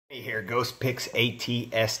Hey here,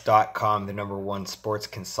 ghostpicksats.com, the #1 sports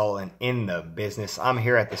consultant in the business. I'm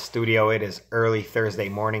here at the studio. It is early Thursday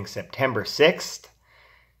morning, September 6th.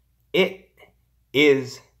 It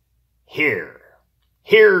is here.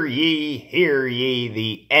 Hear ye,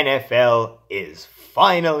 the NFL is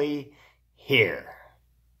finally here.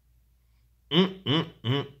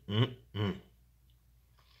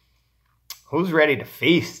 Who's ready to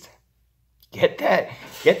feast? Get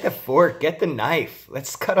the fork, get the knife.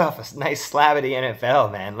 Let's cut off a nice slab of the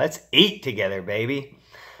NFL, man. Let's eat together, baby.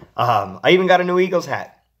 I even got a new Eagles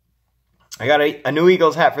hat. I got a new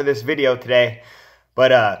Eagles hat for this video today.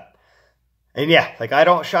 But, and yeah, like I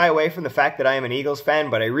don't shy away from the fact that I am an Eagles fan,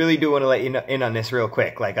 but I really do want to let you in on this real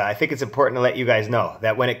quick. Like, I think it's important to let you guys know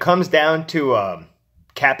that when it comes down to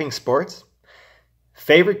capping sports,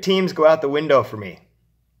 favorite teams go out the window for me.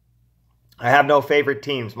 I have no favorite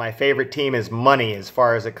teams. My favorite team is money as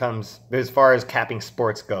far as capping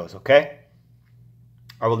sports goes, okay?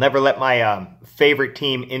 I will never let my favorite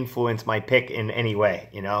team influence my pick in any way,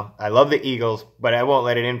 you know? I love the Eagles, but I won't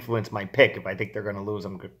let it influence my pick. If I think they're going to lose,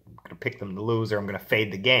 I'm going to pick them to lose, or I'm going to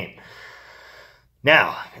fade the game.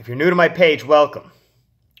 Now, if you're new to my page, welcome.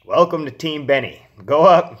 Welcome to Team Benny. Go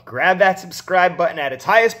up, grab that subscribe button at its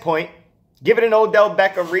highest point, give it an Odell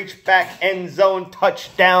Beckham reach back end zone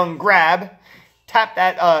touchdown grab. Tap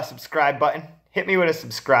that subscribe button. Hit me with a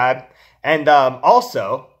subscribe. And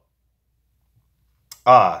also,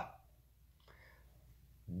 don't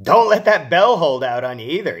let that bell hold out on you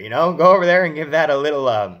either, you know? Go over there and give that a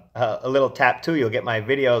little tap too. You'll get my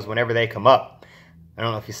videos whenever they come up. I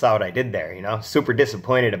don't know if you saw what I did there, you know? Super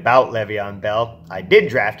disappointed about Le'Veon Bell. I did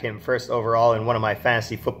draft him first overall in one of my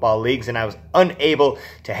fantasy football leagues, and I was unable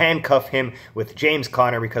to handcuff him with James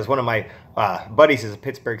Conner because one of my buddies is a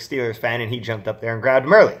Pittsburgh Steelers fan, and he jumped up there and grabbed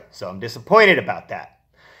him early. So I'm disappointed about that.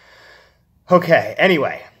 Okay,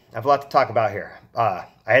 anyway, I have a lot to talk about here. I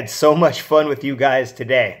had so much fun with you guys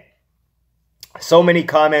today. So many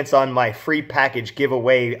comments on my free package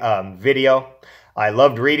giveaway video. I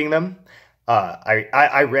loved reading them.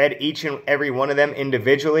 I read each and every one of them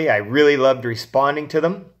individually. I really loved responding to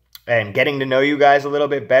them and getting to know you guys a little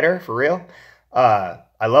bit better, for real.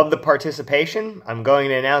 I love the participation. I'm going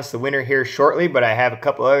to announce the winner here shortly, but I have a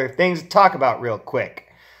couple other things to talk about real quick.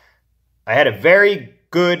 I had a very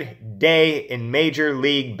good day in Major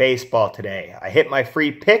League Baseball today. I hit my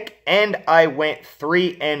free pick, and I went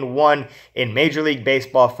 3-1 in Major League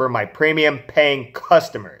Baseball for my premium paying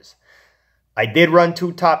customers. I did run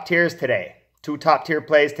 2 top tiers today. 2 top tier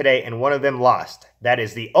plays today, and one of them lost. That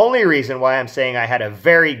is the only reason why I'm saying I had a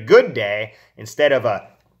very good day instead of a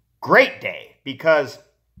great day, because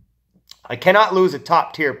I cannot lose a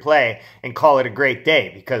top tier play and call it a great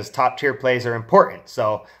day, because top tier plays are important.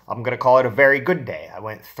 So I'm going to call it a very good day. I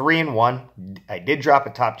went 3-1. I did drop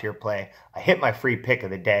a top tier play. I hit my free pick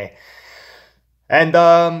of the day. And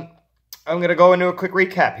I'm going to go into a quick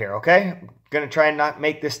recap here, okay? I'm going to try and not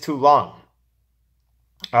make this too long.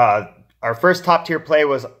 Our first top tier play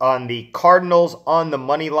was on the Cardinals on the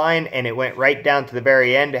money line, and it went right down to the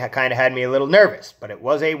very end. It kind of had me a little nervous, but it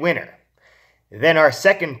was a winner. Then our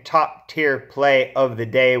second top tier play of the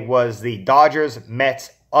day was the Dodgers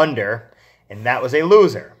Mets under, and that was a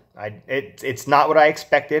loser. It's not what I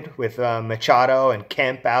expected with Machado and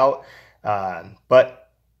Kemp out, and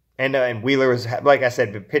Wheeler was, like I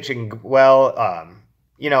said, pitching well.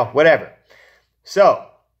 You know, whatever. So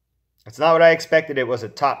it's not what I expected. It was a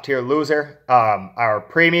top-tier loser. Our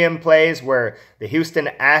premium plays were the Houston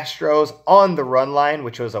Astros on the run line,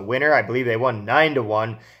 which was a winner. I believe they won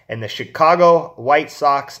 9-1. And the Chicago White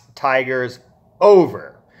Sox Tigers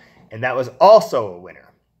over. And that was also a winner.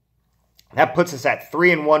 That puts us at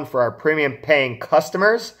 3-1 for our premium paying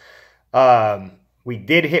customers. We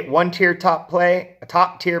did hit a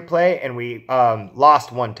top tier play, and we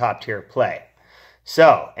lost 1 top tier play.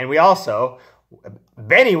 So, and we also,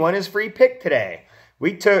 Benny won his free pick today.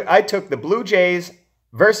 I took the Blue Jays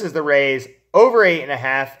versus the Rays over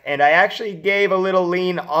 8.5, and I actually gave a little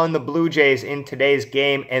lean on the Blue Jays in today's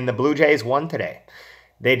game, and the Blue Jays won today.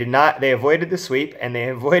 They avoided the sweep, and they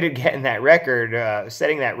avoided getting that record,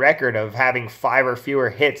 setting that record of having 5 or fewer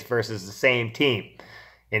hits versus the same team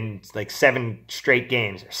in like 7 straight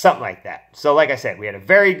games or something like that. So like I said, we had a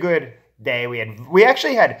very good day. We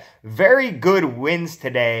actually had very good wins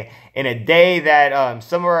today in a day that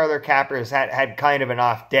some of our other cappers had kind of an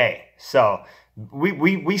off day. So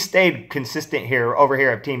we stayed consistent over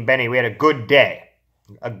here at Team Benny. We had a good day,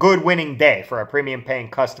 a good winning day for our premium paying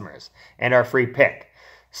customers and our free pick.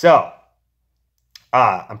 So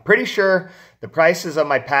I'm pretty sure the prices of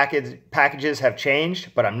my packages have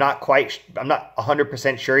changed, but I'm not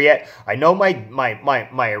 100% sure yet. I know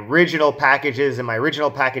my original packages and my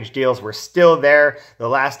original package deals were still there the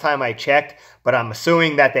last time I checked, but I'm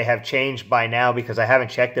assuming that they have changed by now because I haven't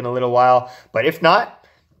checked in a little while. But if not,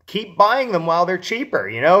 keep buying them while they're cheaper,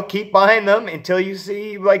 you know? Keep buying them until you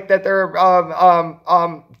see like that they're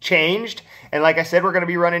changed. And like I said, we're going to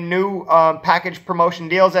be running new package promotion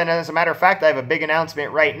deals. And as a matter of fact, I have a big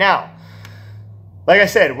announcement right now. Like I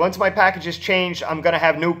said, once my package is changed, I'm going to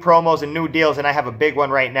have new promos and new deals. And I have a big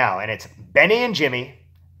one right now. And it's Benny and Jimmy,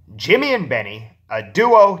 Jimmy and Benny, a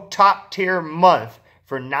duo top tier month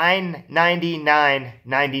for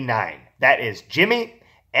 $9.99.99. That is Jimmy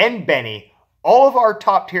and Benny, all of our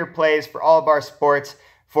top tier plays for all of our sports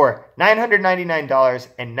for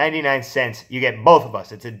 $999.99. You get both of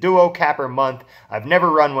us. It's a duo capper month. I've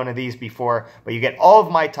never run one of these before, but you get all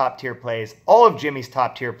of my top tier plays, all of Jimmy's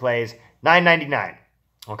top tier plays, $9.99.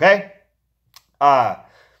 Okay?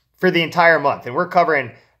 For the entire month. And we're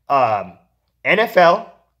covering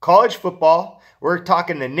NFL, college football. We're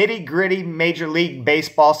talking the nitty gritty Major League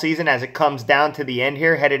Baseball season as it comes down to the end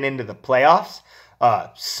here, headed into the playoffs.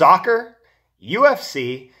 Soccer,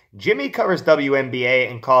 UFC. Jimmy covers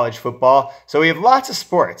WNBA and college football. So we have lots of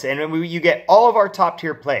sports, and you get all of our top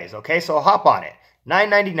tier plays. Okay, so hop on it.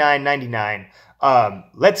 $9.99.99.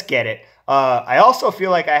 Let's get it. I also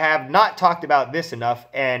feel like I have not talked about this enough,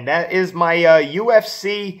 and that is my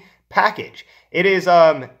UFC package. It is,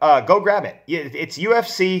 go grab it. It's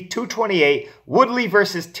UFC 228, Woodley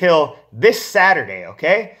versus Till this Saturday,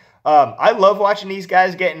 okay? I love watching these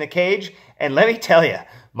guys get in the cage, and let me tell you,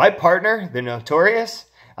 my partner, the Notorious,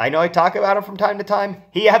 I know I talk about him from time to time.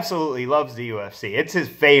 He absolutely loves the UFC. It's his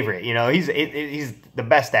favorite. You know, he's the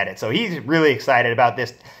best at it. So he's really excited about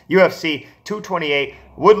this UFC 228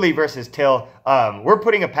 Woodley versus Till. We're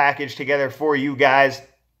putting a package together for you guys.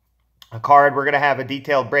 A card. We're going to have a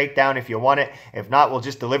detailed breakdown if you want it. If not, we'll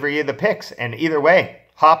just deliver you the picks. And either way,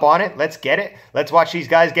 hop on it. Let's get it. Let's watch these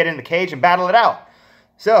guys get in the cage and battle it out.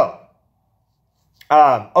 So,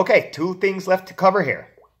 okay, two things left to cover here.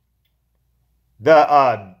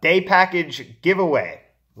 The day package giveaway,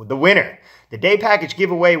 the winner, the day package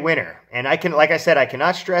giveaway winner. And like I said, I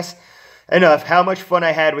cannot stress enough how much fun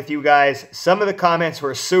I had with you guys. Some of the comments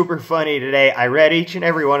were super funny today. I read each and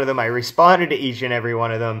every one of them. I responded to each and every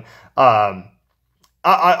one of them.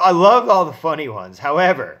 I loved all the funny ones.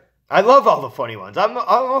 However, I love all the funny ones. I'm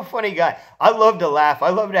a funny guy. I love to laugh. I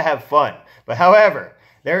love to have fun. But however,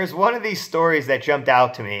 there is one of these stories that jumped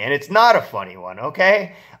out to me, and it's not a funny one,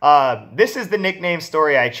 okay? This is the nickname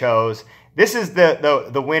story I chose. This is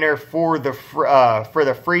the winner for the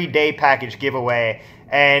free day package giveaway,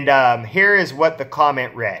 and here is what the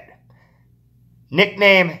comment read.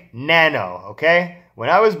 Nickname Nano, okay? When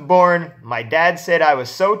I was born, my dad said I was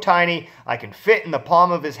so tiny I can fit in the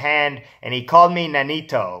palm of his hand, and he called me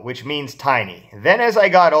Nanito, which means tiny. Then as I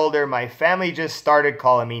got older, my family just started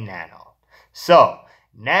calling me Nano. So,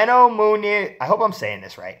 Nano Muniz, I hope I'm saying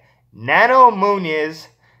this right. Nano Muniz,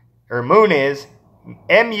 or Muniz,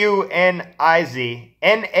 M-U-N-I-Z,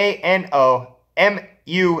 N-A-N-O-M-U-N-I-Z.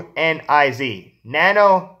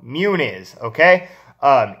 Nano Muniz, okay?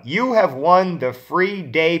 You have won the free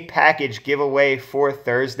day package giveaway for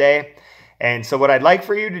Thursday. And so what I'd like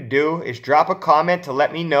for you to do is drop a comment to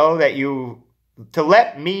let me know that you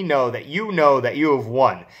know that you have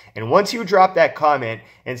won. And once you drop that comment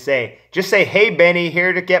and just say, hey, Benny,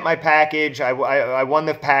 here to get my package. I won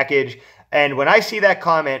the package. And when I see that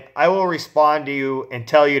comment, I will respond to you and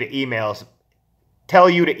tell you to email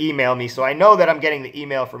me. So I know that I'm getting the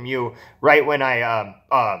email from you right when I,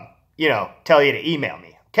 tell you to email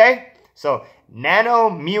me. Okay? So Nano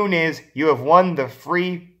Muniz, you have won the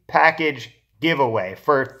free package giveaway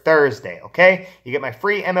for Thursday, okay? You get my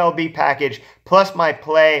free MLB package plus my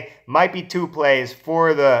play, might be 2 plays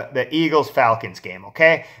for the Eagles-Falcons game,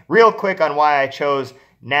 okay? Real quick on why I chose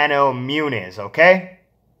Nano Muniz, okay?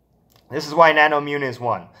 This is why Nano Muniz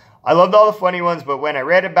won. I loved all the funny ones, but when I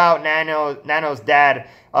read about Nano's dad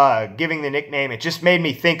giving the nickname, it just made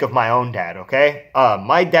me think of my own dad, okay?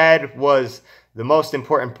 My dad was the most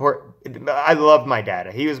important, I loved my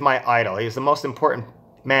dad. He was my idol. He was the most important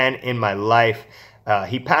man in my life.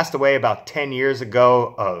 He passed away about 10 years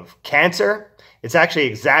ago of cancer. It's actually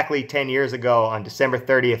exactly 10 years ago on December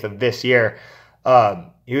 30th of this year.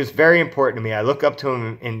 He was very important to me. I look up to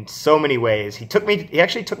him in so many ways. He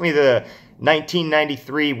actually took me to the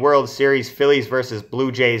 1993 World Series Phillies versus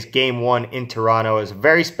Blue Jays Game 1 in Toronto. It was a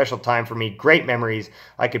very special time for me. Great memories.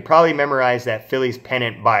 I could probably memorize that Phillies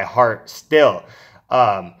pennant by heart still.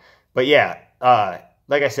 But yeah,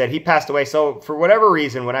 like I said, he passed away. So for whatever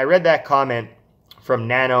reason, when I read that comment from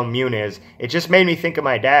Nano Muniz, it just made me think of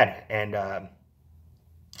my dad. And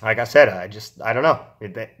like I said, I don't know.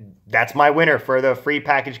 That's my winner for the free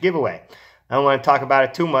package giveaway. I don't want to talk about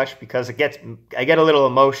it too much because I get a little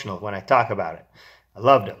emotional when I talk about it. I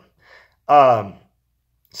loved him.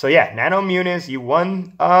 So yeah, Nano Muniz, you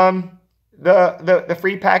won the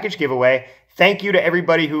free package giveaway. Thank you to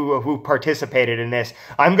everybody who participated in this.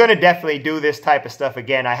 I'm going to definitely do this type of stuff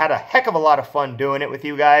again. I had a heck of a lot of fun doing it with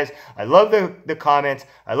you guys. I love the comments.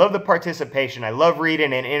 I love the participation. I love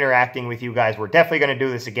reading and interacting with you guys. We're definitely going to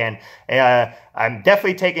do this again. I'm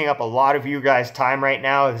definitely taking up a lot of you guys' time right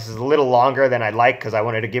now. This is a little longer than I'd like because I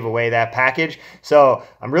wanted to give away that package. So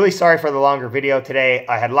I'm really sorry for the longer video today.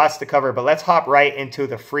 I had lots to cover, but let's hop right into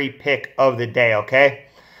the free pick of the day, okay?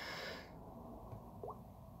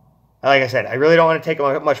 Like I said, I really don't want to take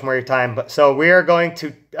much more of your time, but so we are going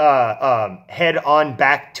to head on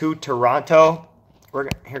back to Toronto.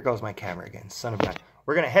 Here goes my camera again, son of a gun.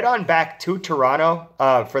 We're going to head on back to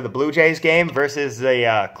Toronto for the Blue Jays game versus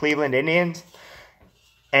the Cleveland Indians.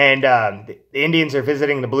 And the Indians are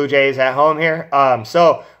visiting the Blue Jays at home here.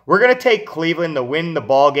 So we're going to take Cleveland to win the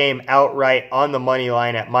ball game outright on the money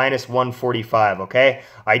line at -145, okay?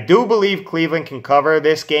 I do believe Cleveland can cover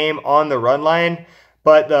this game on the run line.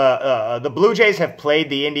 But the Blue Jays have played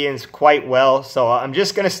the Indians quite well, so I'm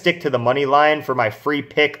just going to stick to the money line for my free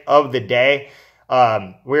pick of the day.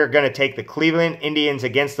 We're going to take the Cleveland Indians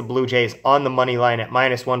against the Blue Jays on the money line at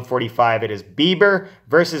 -145. It is Bieber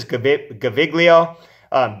versus Gaviglio.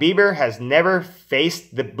 Bieber has never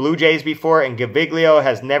faced the Blue Jays before, and Gaviglio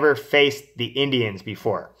has never faced the Indians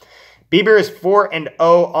before. Bieber is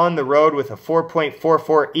 4-0 on the road with a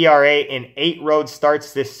 4.44 ERA in 8 road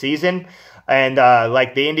starts this season. And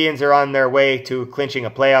like the Indians are on their way to clinching a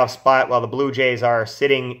playoff spot while the Blue Jays are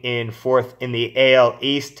sitting in 4th in the AL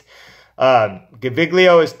East.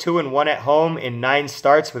 Gaviglio is 2-1 at home in 9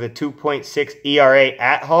 starts with a 2.6 ERA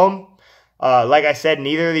at home. Like I said,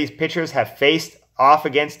 neither of these pitchers have faced off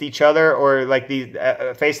against each other or like these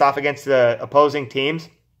faced off against the opposing teams.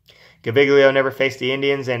 Gaviglio never faced the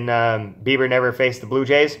Indians and Bieber never faced the Blue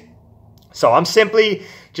Jays. So I'm simply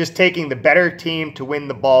just taking the better team to win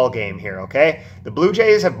the ball game here, okay? The Blue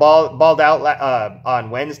Jays have balled out on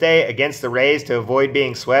Wednesday against the Rays to avoid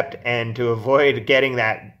being swept and to avoid getting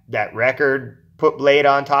that record laid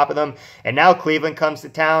on top of them. And now Cleveland comes to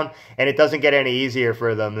town, and it doesn't get any easier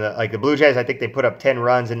for them. Like the Blue Jays, I think they put up 10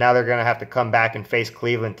 runs, and now they're going to have to come back and face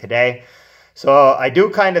Cleveland today. So I do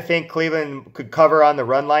kind of think Cleveland could cover on the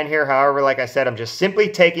run line here. However, like I said, I'm just simply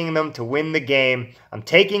taking them to win the game. I'm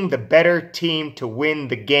taking the better team to win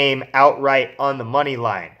the game outright on the money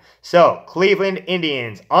line. So Cleveland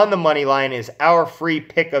Indians on the money line is our free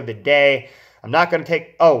pick of the day. I'm not going to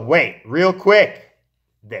take... Oh, wait, real quick.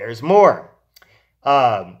 There's more.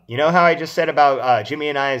 You know how I just said about Jimmy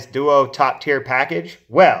and I's duo top tier package?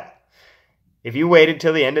 Well, if you waited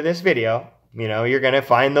till the end of this video... You know, you're going to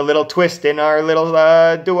find the little twist in our little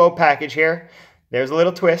duo package here. There's a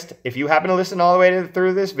little twist. If you happen to listen all the way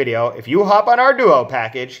through this video, if you hop on our duo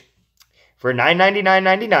package for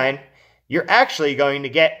 $9.99.99, you're actually going to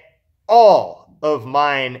get all of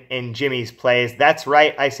mine and Jimmy's plays. That's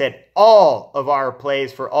right. I said all of our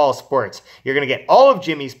plays for all sports. You're going to get all of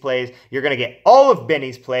Jimmy's plays. You're going to get all of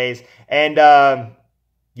Benny's plays. And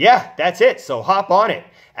yeah, that's it. So hop on it.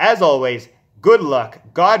 As always, good luck,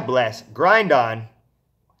 God bless, grind on,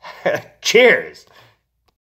 cheers.